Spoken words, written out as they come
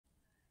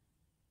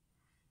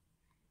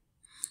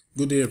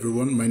Good day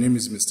everyone, my name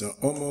is Mr.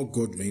 Omo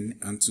Godwin,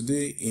 and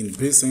today in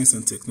Base Science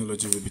and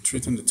Technology we'll be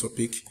treating the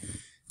topic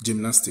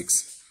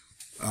gymnastics.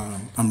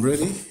 I'm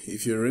ready.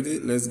 If you're ready,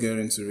 let's get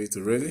into it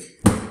already.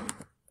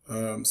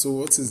 So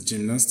what is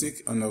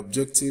gymnastic? An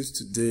objective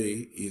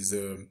today is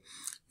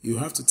you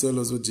have to tell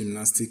us what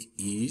gymnastic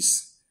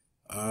is,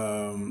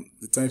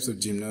 the types of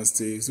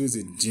gymnastics, who is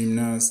a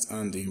gymnast,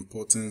 and the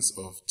importance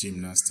of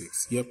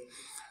gymnastics. Yep.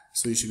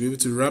 So you should be able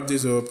to wrap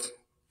this up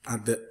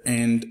at the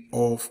end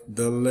of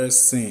the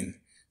lesson.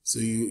 So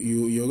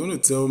you're going to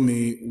tell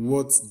me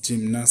what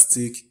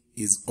gymnastic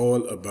is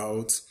all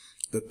about,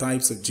 the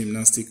types of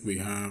gymnastic we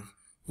have,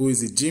 who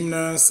is a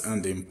gymnast,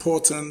 and the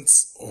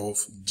importance of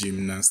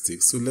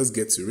gymnastics. So let's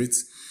get to it.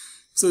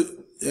 So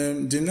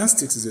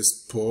gymnastics is a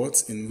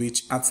sport in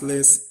which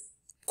athletes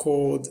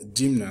called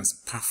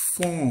gymnasts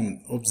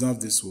perform,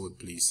 observe this word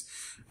please,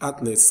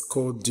 athletes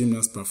called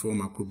gymnasts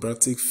perform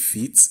acrobatic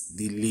feats,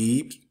 the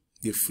leap,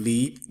 the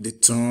flip, the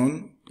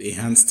turn, the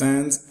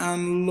handstands,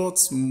 and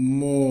lots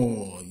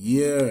more.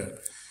 Yeah.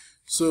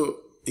 So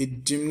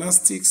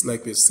gymnastics,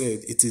 like we said,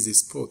 it is a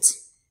sport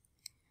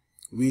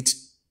which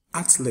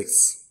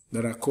athletes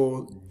that are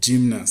called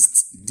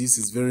gymnasts. This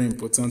is very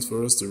important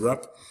for us to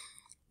wrap.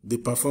 They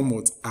perform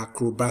what?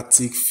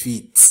 Acrobatic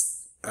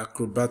feats.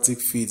 Acrobatic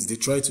feats. They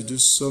try to do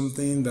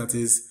something that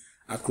is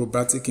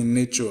acrobatic in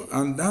nature.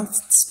 And that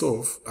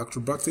stuff,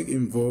 acrobatic,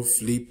 involves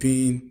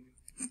flipping,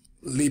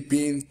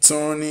 leaping,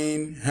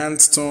 turning, hand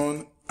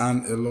turn,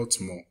 and a lot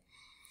more.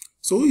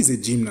 So who is a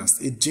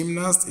gymnast? A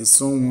gymnast is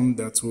someone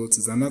that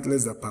is an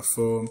athlete that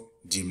perform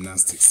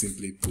gymnastics,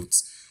 simply put.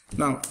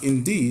 Now,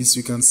 in this,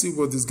 you can see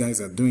what these guys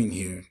are doing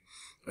here.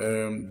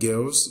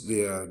 Girls,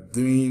 they are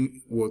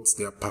doing what?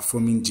 They are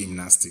performing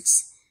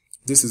gymnastics.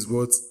 This is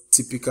what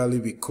typically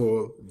we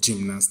call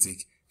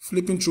gymnastic.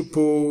 Flipping through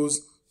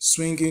poles,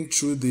 swinging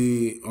through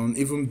the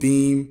uneven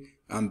beam,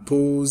 and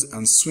pose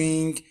and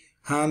swing,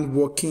 hand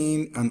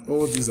walking, and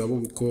all these are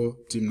what we call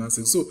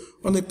gymnastics. So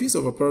on a piece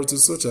of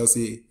apparatus such as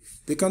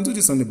they can do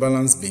this on a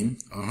balance beam,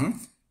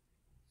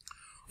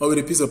 or with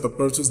a piece of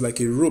apparatus like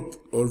a rope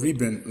or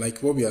ribbon,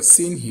 like what we are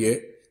seeing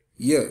here.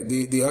 Yeah,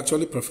 they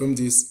actually perform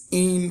this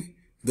in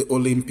the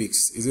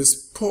Olympics. It's a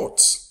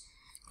sport.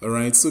 All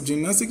right, so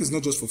gymnastics is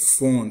not just for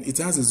fun. It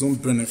has its own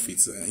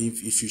benefits.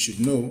 If you should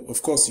know,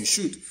 of course you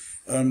should.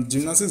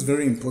 Gymnastics is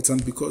very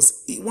important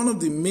because one of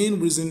the main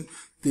reasons,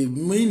 the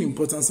main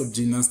importance of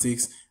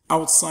gymnastics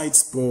outside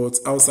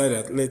sports, outside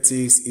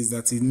athletics, is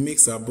that it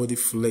makes our body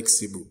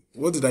flexible.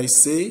 What did I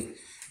say?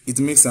 It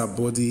makes our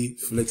body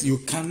flexible. You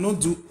cannot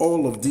do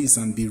all of this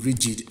and be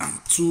rigid and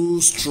too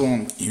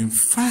strong. In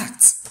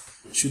fact,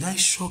 should I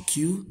shock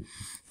you?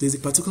 There's a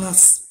particular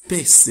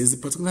space, there's a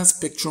particular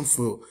spectrum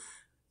for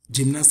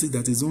gymnastics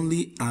that is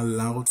only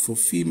allowed for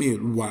female.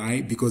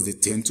 Why? Because they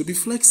tend to be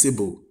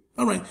flexible.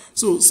 All right.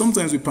 So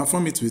sometimes we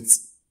perform it with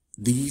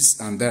this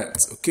and that.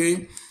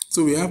 Okay.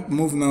 So we have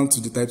moved now to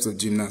the types of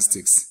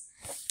gymnastics.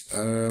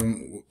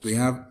 We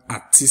have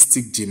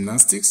artistic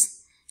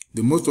gymnastics.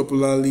 The most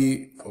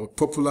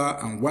popular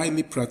and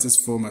widely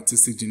practiced form of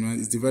artistic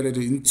gymnastics is divided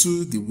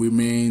into the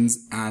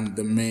women's and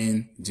the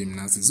men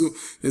gymnastics. So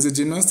there's a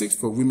gymnastics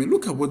for women.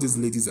 Look at what these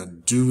ladies are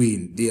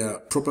doing. They are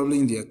probably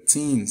in their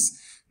teens.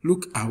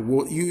 Look at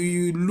what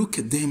you look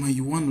at them and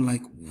you wonder,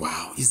 like,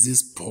 wow, is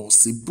this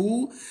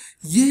possible?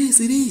 Yes,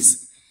 it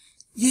is.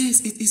 Yes,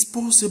 it is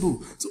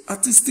possible. So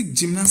artistic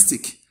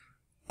gymnastic,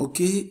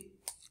 okay,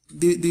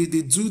 they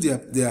do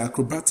their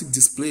acrobatic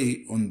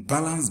display on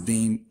balance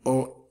beam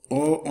or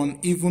on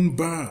even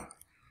bar.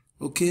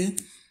 Okay,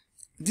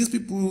 these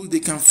people,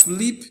 they can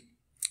flip,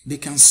 they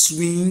can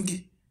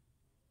swing,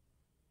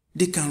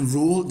 they can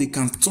roll, they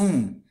can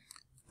turn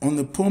on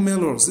the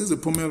pomelos. There's a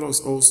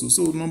pomelos also.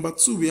 So number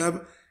 2, we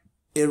have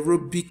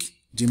aerobic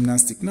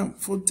gymnastic. Now,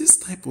 for this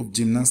type of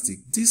gymnastic,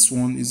 this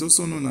one is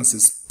also known as a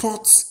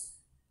sports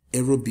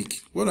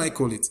aerobic. What do I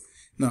call it?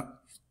 Now,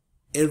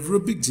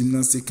 aerobic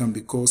gymnastic can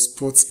be called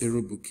sports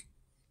aerobic.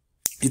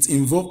 It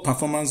involves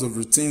performance of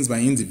routines by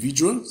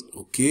individuals,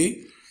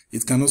 okay?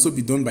 It can also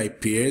be done by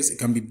pairs. It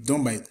can be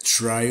done by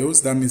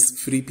trios. That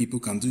means 3 people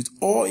can do it.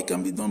 Or it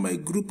can be done by a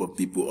group of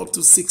people up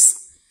to 6.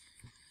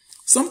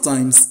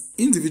 Sometimes,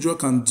 individual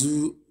can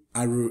do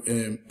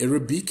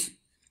aerobic.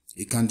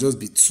 It can just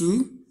be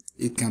 2.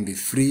 It can be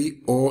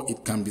 3. Or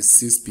it can be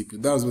 6 people.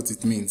 That's what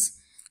it means.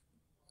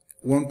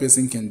 One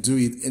person can do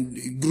it, and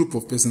a group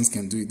of persons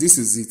can do it. This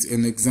is it,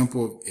 an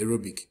example of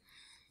aerobic,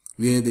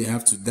 where they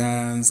have to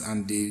dance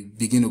and they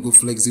begin to go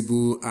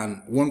flexible,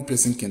 and one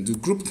person can do.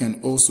 Group can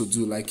also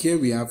do, like here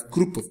we have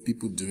group of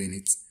people doing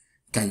it.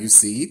 Can you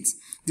see it?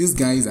 These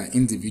guys are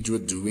individual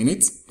doing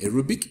it,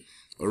 aerobic.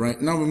 All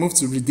right, now we move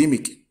to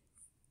rhythmic.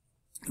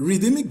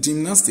 Rhythmic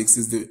gymnastics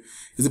is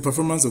the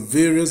performance of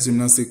various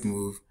gymnastic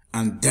moves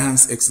and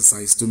dance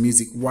exercise to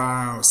music.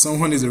 Wow,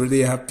 someone is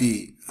already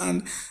happy.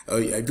 And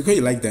because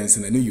you like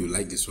dancing, I know you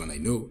like this one. I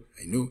know.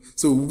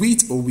 So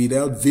with or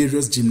without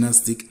various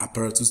gymnastic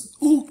apparatus,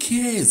 who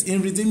cares?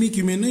 In rhythmic,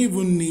 you may not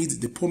even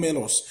need the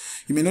pomelos.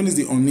 You may not need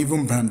the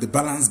uneven band, the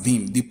balance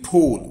beam, the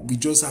pole. We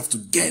just have to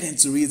get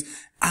into it.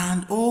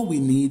 And all we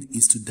need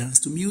is to dance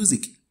to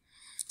music.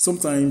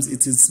 Sometimes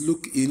it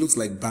looks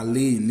like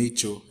ballet in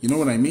nature. You know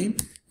what I mean?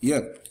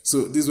 Yep.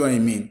 So this is what I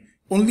mean.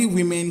 Only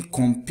women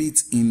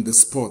compete in the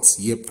sports.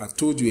 Yep, I've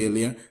told you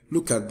earlier.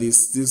 Look at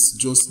this. This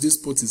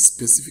sport is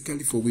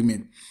specifically for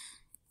women,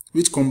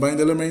 which combine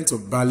the elements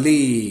of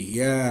ballet,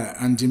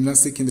 and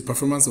gymnastic in the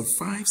performance of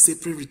 5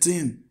 separate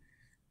routines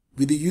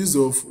with the use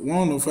of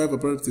 1 or 5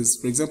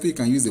 apparatus. For example, you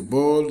can use a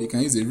ball, you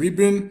can use a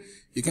ribbon,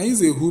 you can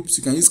use a hoops,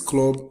 you can use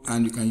club,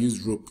 and you can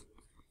use rope.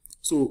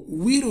 So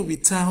with or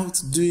without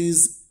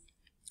these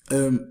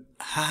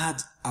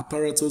hard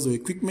apparatus or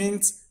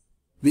equipment,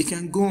 we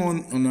can go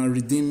on our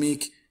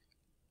rhythmic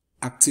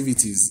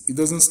activities. It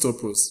doesn't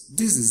stop us.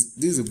 This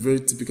is a very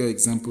typical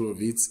example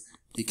of it.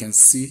 You can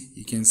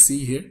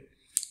see here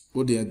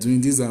what they are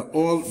doing. These are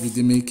all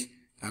rhythmic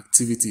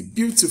activity.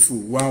 Beautiful.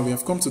 Wow, we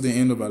have come to the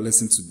end of our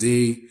lesson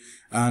today,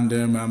 and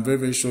I'm very,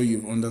 very sure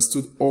you've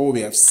understood all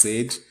we have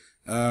said.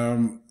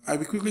 I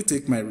will quickly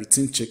take my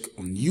routine check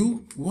on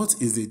you. What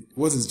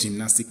is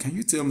gymnastic? Can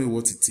you tell me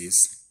what it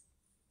is?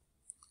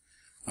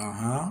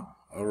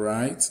 All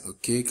right.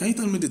 Okay. Can you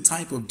tell me the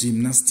type of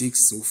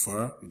gymnastics so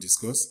far we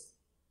discussed?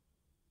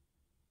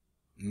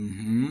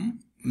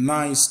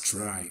 Nice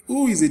try.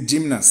 Who is a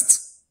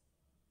gymnast?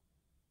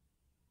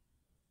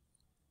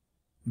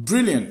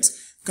 Brilliant.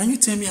 Can you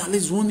tell me at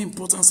least one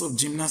importance of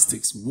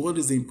gymnastics? What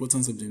is the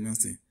importance of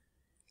gymnastics?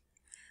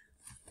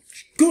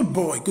 Good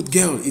boy, good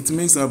girl. It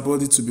makes our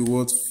body to be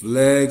what?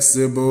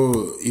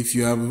 Flexible. If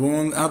you have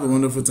a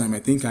wonderful time, I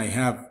think I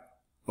have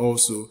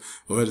also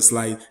over the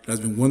slide. It has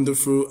been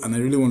wonderful, and I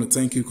really want to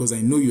thank you because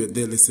I know you are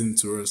there listening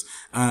to us.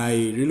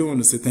 I really want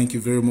to say thank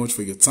you very much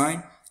for your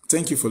time.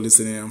 Thank you for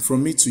listening, and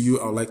from me to you,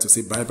 I would like to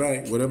say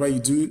bye-bye. Whatever you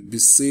do, be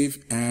safe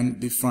and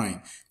be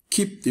fine.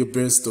 Keep your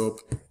best up,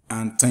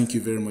 and thank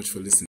you very much for listening.